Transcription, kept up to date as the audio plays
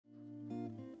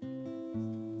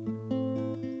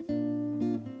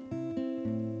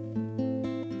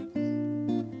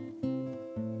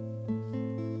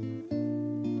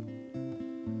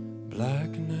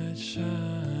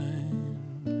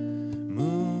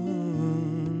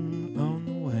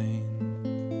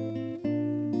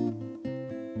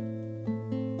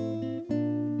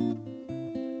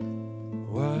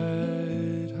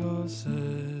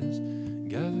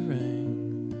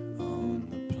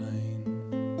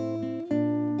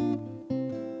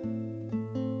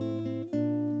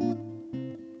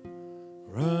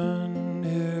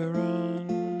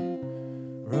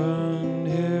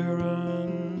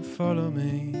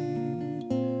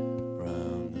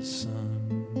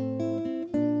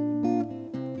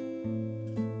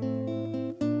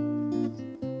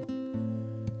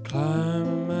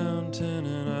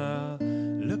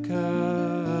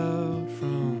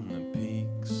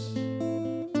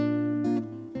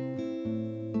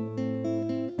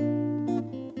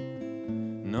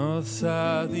north,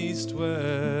 south, east,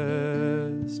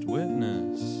 west,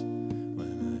 witness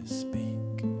when I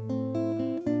speak.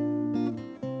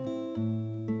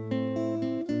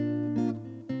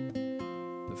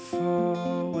 The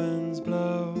four winds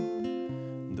blow,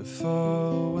 the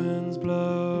four winds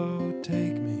blow,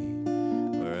 take me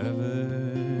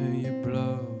wherever you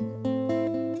blow.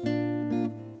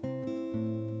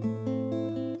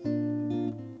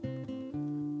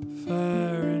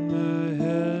 Fire in my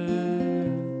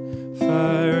head,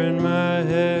 fire in my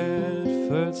head,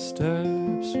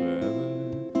 footsteps wherever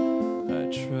I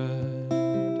tread.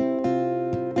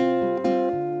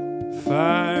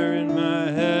 Fire in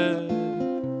my head,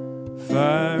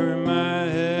 fire in my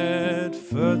head,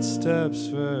 footsteps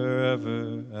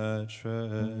wherever I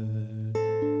tread.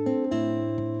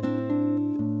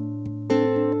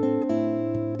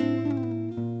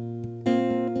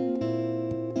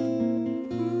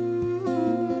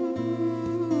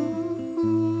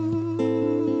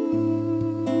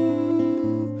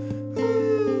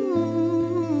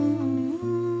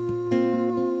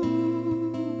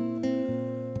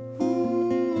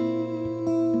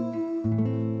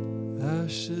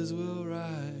 Ashes will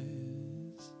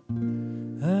rise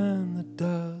and the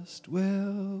dust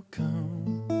will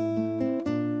come.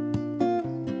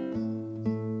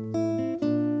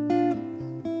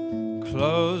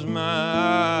 Close my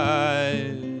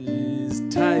eyes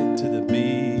tight to the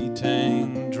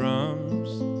beating drums.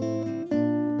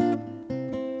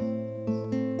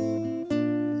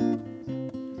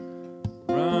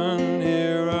 Run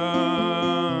here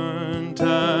on,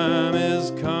 time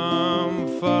is come,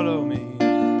 follow me.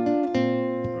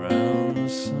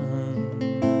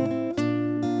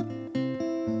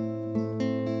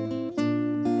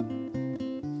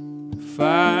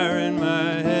 Fire in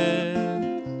my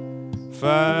head,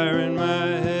 fire in my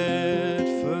head,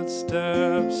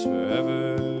 footsteps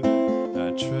wherever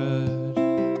I tread.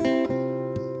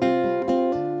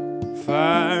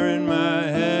 Fire in my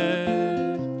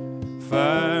head,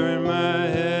 fire in my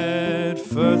head,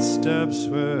 footsteps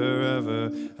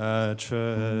wherever I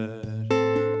tread.